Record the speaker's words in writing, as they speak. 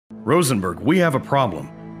Rosenberg, we have a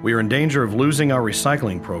problem. We are in danger of losing our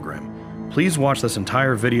recycling program. Please watch this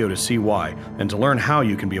entire video to see why and to learn how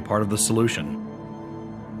you can be a part of the solution.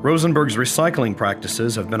 Rosenberg's recycling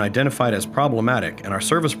practices have been identified as problematic, and our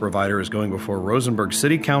service provider is going before Rosenberg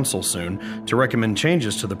City Council soon to recommend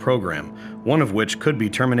changes to the program, one of which could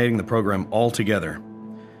be terminating the program altogether.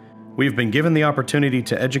 We've been given the opportunity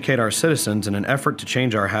to educate our citizens in an effort to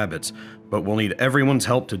change our habits, but we'll need everyone's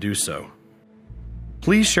help to do so.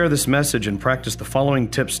 Please share this message and practice the following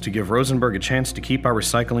tips to give Rosenberg a chance to keep our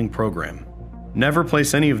recycling program. Never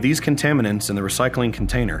place any of these contaminants in the recycling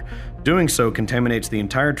container. Doing so contaminates the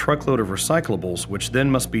entire truckload of recyclables, which then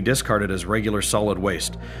must be discarded as regular solid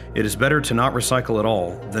waste. It is better to not recycle at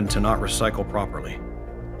all than to not recycle properly.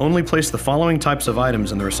 Only place the following types of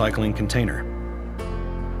items in the recycling container.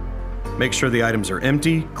 Make sure the items are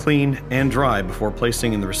empty, clean, and dry before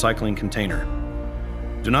placing in the recycling container.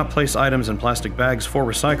 Do not place items in plastic bags for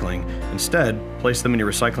recycling. Instead, place them in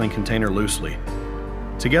your recycling container loosely.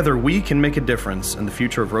 Together, we can make a difference in the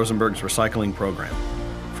future of Rosenberg's recycling program.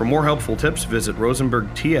 For more helpful tips, visit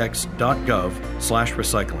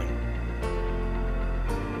rosenbergtx.gov/recycling.